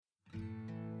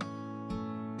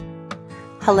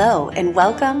Hello, and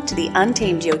welcome to the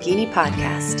Untamed Yogini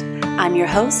podcast. I'm your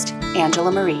host,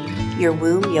 Angela Marie, your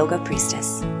womb yoga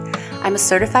priestess. I'm a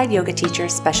certified yoga teacher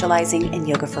specializing in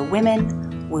yoga for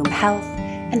women, womb health,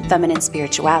 and feminine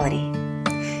spirituality.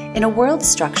 In a world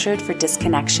structured for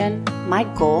disconnection, my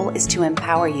goal is to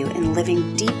empower you in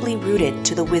living deeply rooted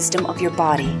to the wisdom of your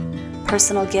body,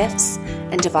 personal gifts,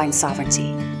 and divine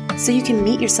sovereignty, so you can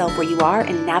meet yourself where you are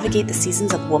and navigate the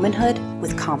seasons of womanhood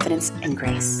with confidence and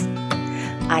grace.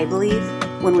 I believe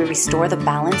when we restore the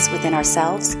balance within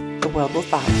ourselves, the world will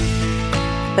follow.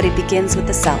 But it begins with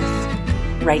the self,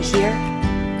 right here,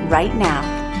 right now,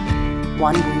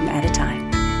 one womb at a time.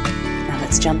 Now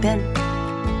let's jump in.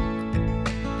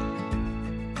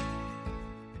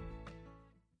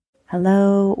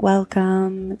 Hello,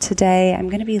 welcome. Today I'm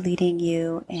going to be leading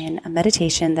you in a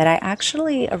meditation that I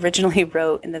actually originally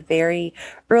wrote in the very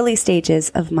early stages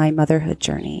of my motherhood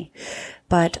journey.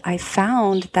 But I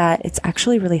found that it's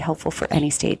actually really helpful for any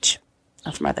stage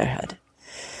of motherhood.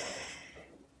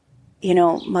 You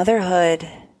know, motherhood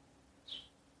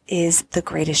is the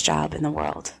greatest job in the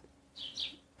world,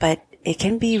 but it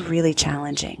can be really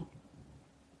challenging.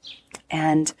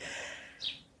 And,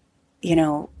 you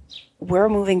know, we're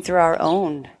moving through our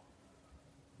own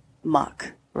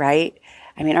muck, right?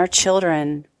 I mean, our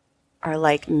children are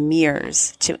like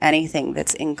mirrors to anything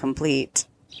that's incomplete,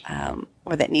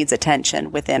 or that needs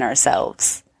attention within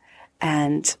ourselves.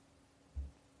 And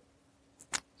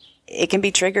it can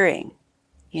be triggering,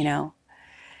 you know.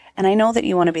 And I know that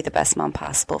you want to be the best mom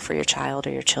possible for your child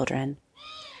or your children.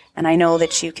 And I know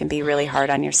that you can be really hard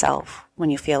on yourself when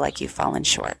you feel like you've fallen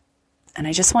short. And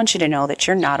I just want you to know that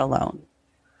you're not alone.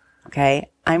 Okay?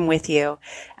 I'm with you.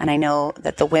 And I know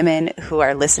that the women who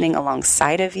are listening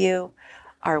alongside of you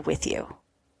are with you.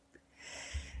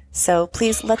 So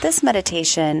please let this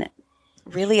meditation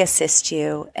really assist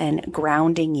you in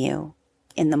grounding you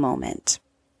in the moment,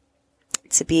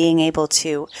 to being able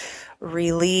to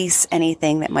release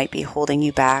anything that might be holding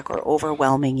you back or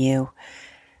overwhelming you,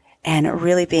 and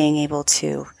really being able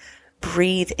to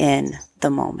breathe in the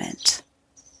moment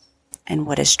and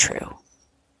what is true.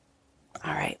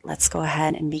 All right, let's go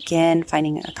ahead and begin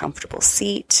finding a comfortable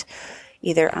seat,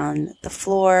 either on the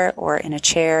floor or in a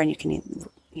chair, and you can,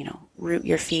 root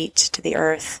your feet to the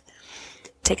earth.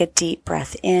 Take a deep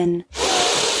breath in,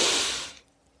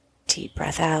 deep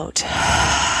breath out,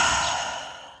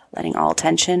 letting all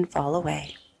tension fall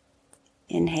away.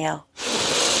 Inhale,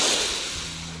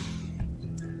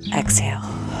 exhale.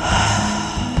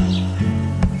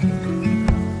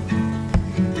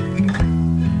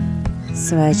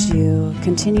 So as you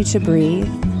continue to breathe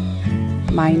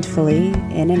mindfully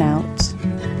in and out,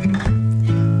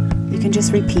 you can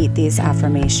just repeat these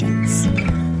affirmations.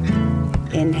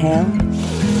 Inhale,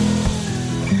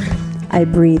 I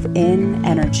breathe in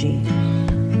energy.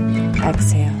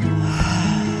 Exhale,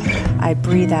 I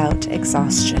breathe out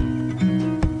exhaustion.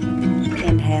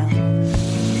 Inhale,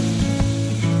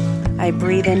 I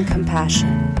breathe in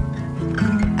compassion.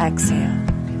 Exhale,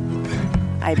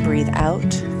 I breathe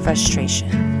out frustration.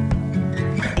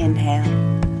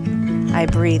 Inhale, I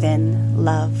breathe in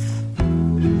love.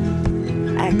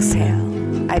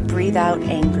 Exhale, I breathe out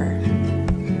anger.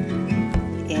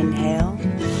 Inhale,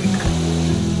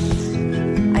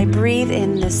 I breathe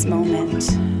in this moment.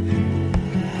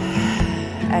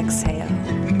 Exhale,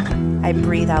 I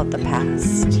breathe out the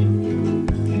past.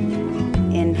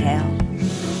 Inhale,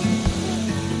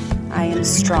 I am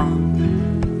strong.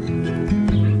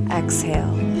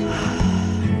 Exhale,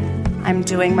 I'm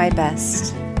doing my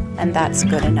best, and that's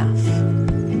good enough.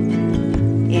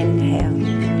 Inhale,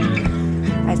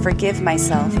 I forgive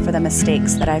myself for the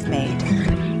mistakes that I've made.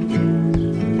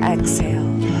 Exhale,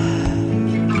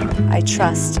 I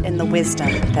trust in the wisdom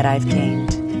that I've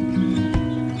gained.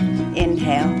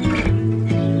 Inhale,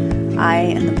 I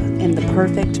am the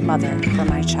perfect mother for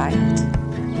my child.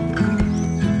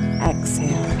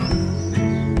 Exhale,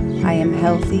 I am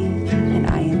healthy and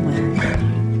I am well.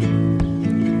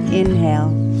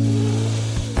 Inhale,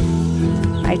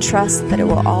 I trust that it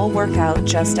will all work out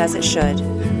just as it should.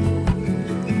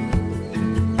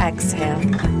 Exhale,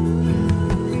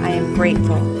 I am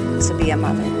grateful to be a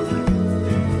mother.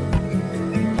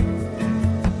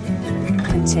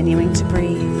 Continuing to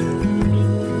breathe.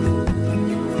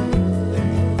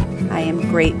 I am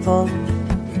grateful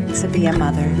to be a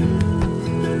mother.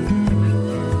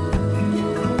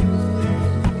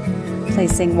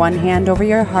 Placing one hand over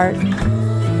your heart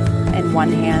and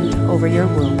one hand over your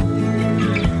womb.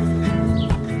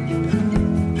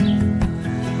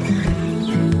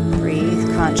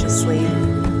 Breathe consciously,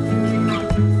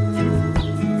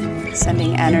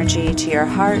 sending energy to your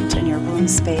heart and your womb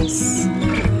space.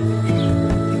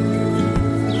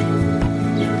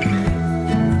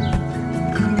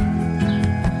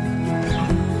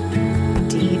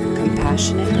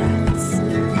 passionate breaths.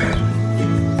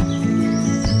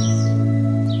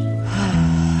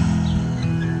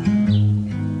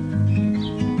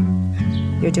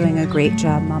 You're doing a great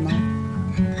job, Mama.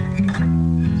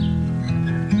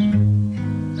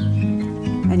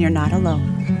 And you're not alone.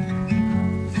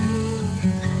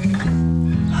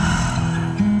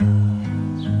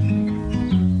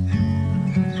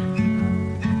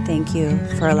 Thank you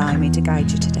for allowing me to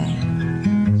guide you today.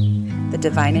 The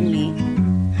divine in me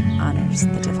honors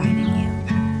the divine in you.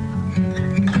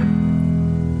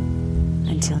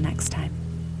 Until next time.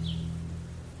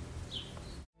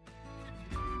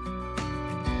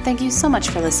 Thank you so much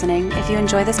for listening. If you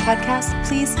enjoy this podcast,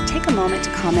 please take a moment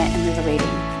to comment and leave a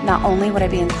rating. Not only would I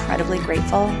be incredibly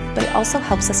grateful, but it also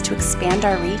helps us to expand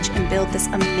our reach and build this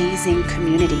amazing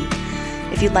community.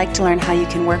 If you'd like to learn how you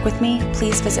can work with me,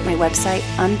 please visit my website,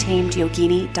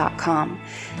 untamedyogini.com.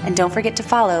 And don't forget to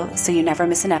follow so you never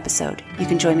miss an episode. You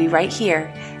can join me right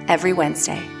here every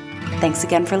Wednesday. Thanks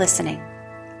again for listening.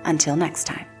 Until next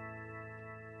time.